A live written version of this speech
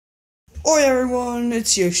Oi everyone,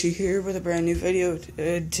 it's Yoshi here with a brand new video.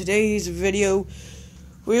 Today's video,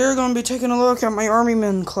 we're going to be taking a look at my Army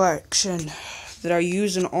Men collection that I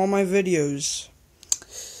use in all my videos.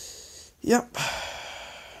 Yep.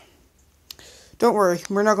 Don't worry,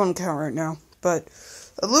 we're not going to count right now. But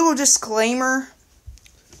a little disclaimer.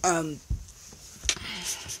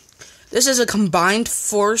 This is a combined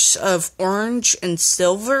force of orange and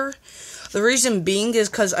silver. The reason being is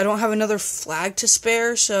because I don't have another flag to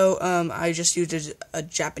spare, so I just used a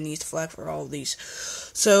Japanese flag for all of these.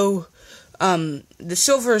 So the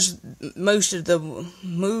silver's has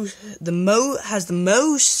the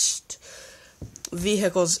most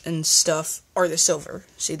vehicles and stuff are the silver.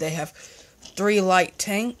 See, they have 3 light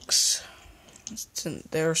tanks.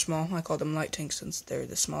 They're small. I call them light tanks since they're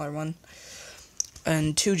the smaller one.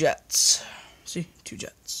 And 2 jets. See, 2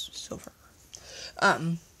 jets, silver.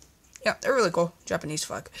 Yeah, they're really cool. Japanese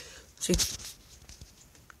flag. See?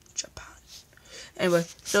 Japan. Anyway,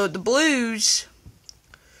 so the blues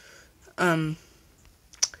have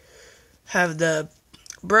the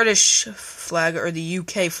British flag, or the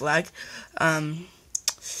UK flag.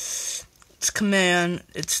 It's command.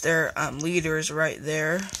 It's their leaders right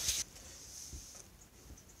there.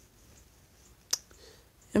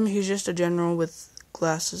 He's just a general with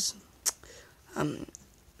glasses.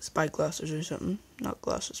 Spy glasses or something. Not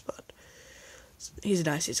glasses, but he's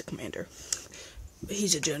nice. He's a commander. But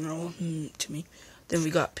he's a general to me. Then we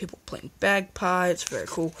got people playing bagpipes. Very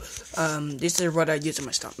cool. These are what I use in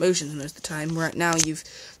my stop motions most of the time. Right now, you've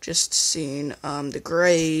just seen the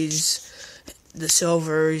grays, the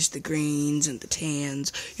silvers, the greens, and the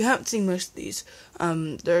tans. You haven't seen most of these.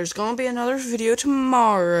 There's gonna be another video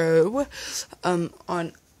tomorrow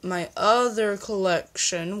on my other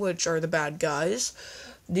collection, which are the bad guys.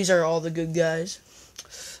 These are all the good guys.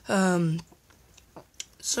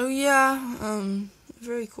 So yeah,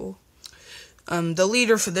 very cool. The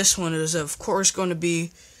leader for this one is, of course, going to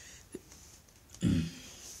be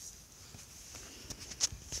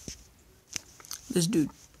this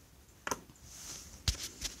dude.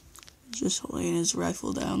 Just laying his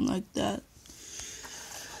rifle down like that.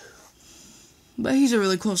 But he's a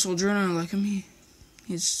really cool soldier, and I like him.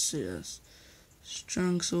 He's a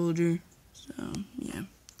strong soldier. So, yeah.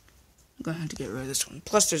 I'm gonna have to get rid of this one.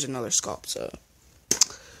 Plus, there's another sculpt, so.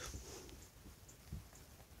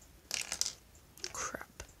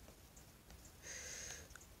 Crap.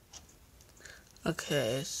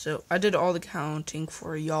 Okay, so I did all the counting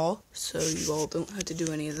for y'all, so you all don't have to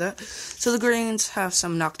do any of that. So the greens have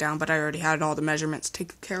some knockdown, but I already had all the measurements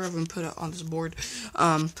taken care of and put it on this board.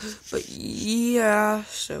 But yeah,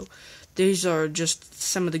 so these are just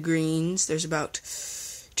some of the greens. There's about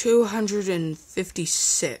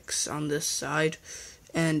 256 on this side,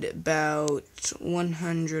 and about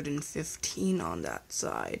 115 on that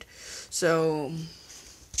side. So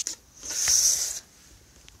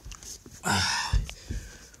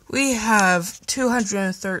we have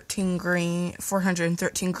 213 green,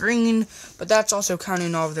 413 green, but that's also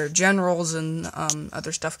counting all of their generals and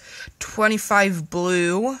other stuff. 25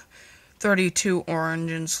 blue, 32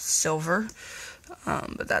 orange and silver.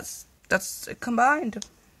 But that's combined.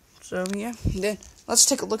 So yeah, then let's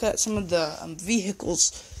take a look at some of the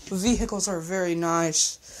vehicles. The vehicles are very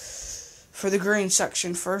nice. For the green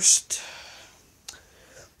section first.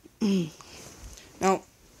 Now,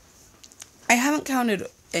 I haven't counted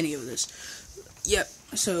any of this. Yep,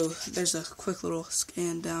 so there's a quick little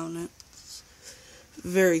scan down it.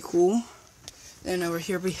 Very cool. Then over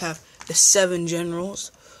here we have the 7 generals,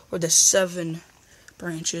 or the 7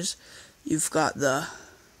 branches. You've got the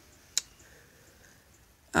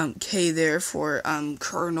K there for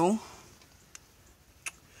colonel.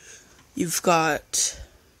 You've got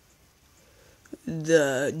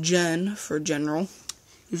the Gen for general.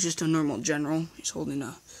 He's just a normal general. He's holding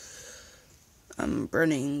a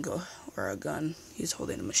burning or a gun. He's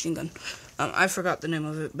holding a machine gun. I forgot the name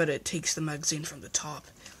of it, but it takes the magazine from the top.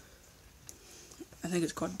 I think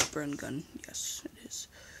it's called burn gun. Yes, it is.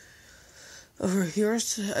 Over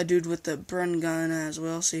here's a dude with the burn gun as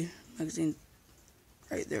well. See, magazine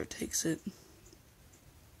right there takes it.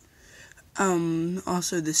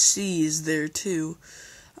 Also the C is there too,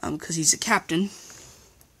 because he's a captain.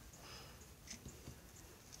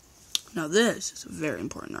 Now this is a very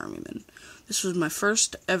important Army Man. This was my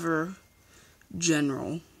first ever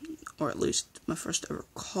general, or at least my first ever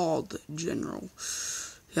called general.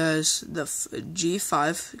 He has the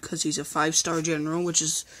G5, because he's a 5-star general, which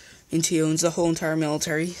is, and he owns the whole entire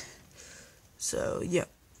military. So, yeah.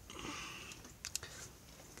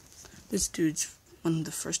 This dude's one of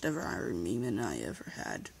the first ever Army Men I ever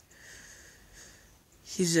had.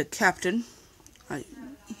 He's a captain.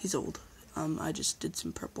 He's old. I just did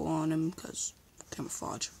some purple on him because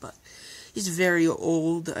camouflage, but he's very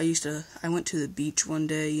old. I went to the beach one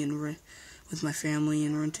day and with my family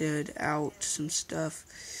and rented out some stuff,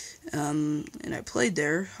 and I played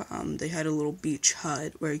there. They had a little beach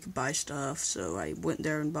hut where you could buy stuff, so I went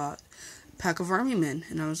there and bought a pack of army men,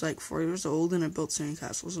 and I was like 4 years old, and I built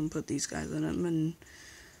sandcastles and put these guys in them, and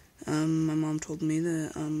my mom told me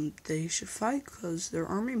that they should fight because they're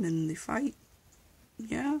army men and they fight.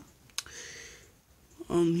 Yeah.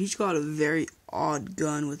 He's got a very odd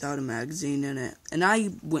gun without a magazine in it. And I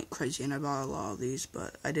went crazy and I bought a lot of these,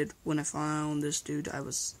 but when I found this dude, I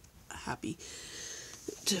was happy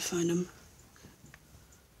to find him.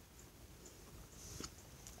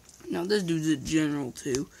 Now, this dude's a general,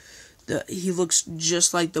 too. He looks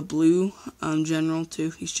just like the blue general,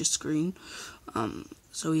 too. He's just green.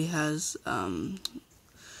 So he has,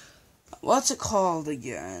 what's it called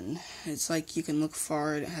again? It's like you can look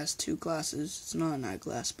far and it has 2 glasses. It's not an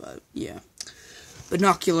eyeglass, but yeah.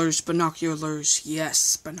 Binoculars,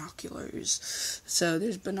 yes, binoculars. So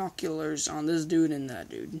there's binoculars on this dude and that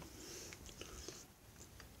dude.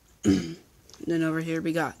 Then over here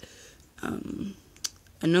we got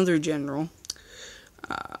another general.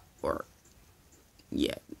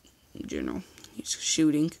 General. He's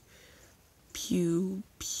shooting. Pew,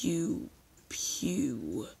 pew,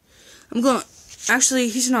 pew. Actually,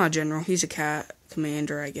 he's not a general. He's a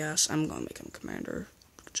commander, I guess. I'm gonna make him commander.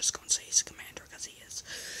 I'm just gonna say he's a commander because he is.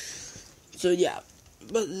 So, yeah.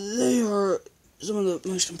 But they are some of the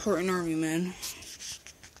most important army men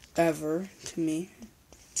ever to me.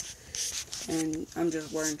 And I'm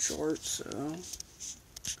just wearing shorts, so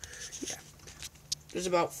yeah. There's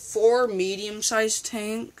about 4 medium-sized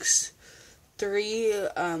tanks.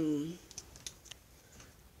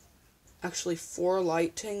 4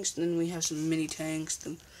 light tanks, and then we have some mini tanks,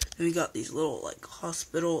 then we got these little, like,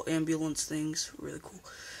 hospital ambulance things, really cool.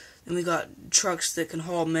 Then we got trucks that can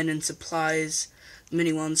haul men and supplies,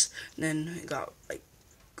 mini ones, and then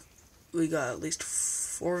we got at least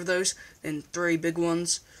 4 of those, and 3 big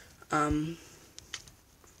ones, 1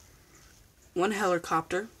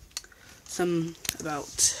 helicopter,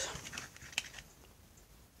 about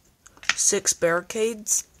 6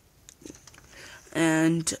 barricades,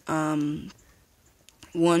 and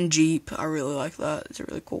 1 Jeep. I really like that. It's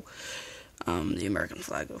really cool. The American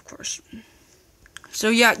flag, of course. So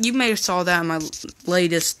yeah, you may have saw that in my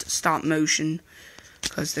latest stop motion,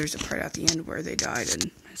 because there's a part at the end where they died,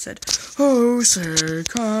 and I said, "Oh, say,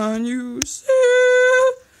 can you see?"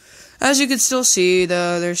 As you can still see,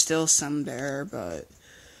 though, there's still some there, but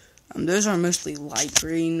those are mostly light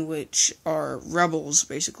green, which are rebels,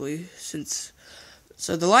 basically,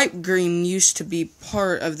 So the light green used to be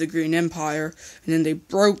part of the Green Empire, and then they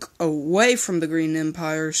broke away from the Green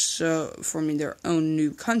Empire, so forming their own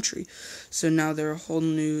new country. So now they're a whole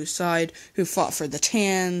new side who fought for the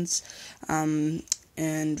tans,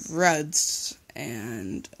 and reds,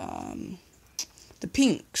 and the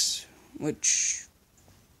pinks, the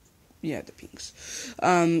pinks.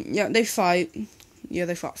 They fight. Yeah,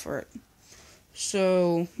 they fought for it.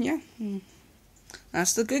 So, yeah.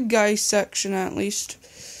 That's the good guy section, at least.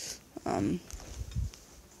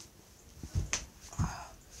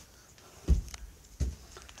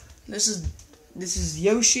 This is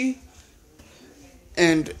Yoshi,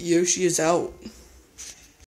 and Yoshi is out.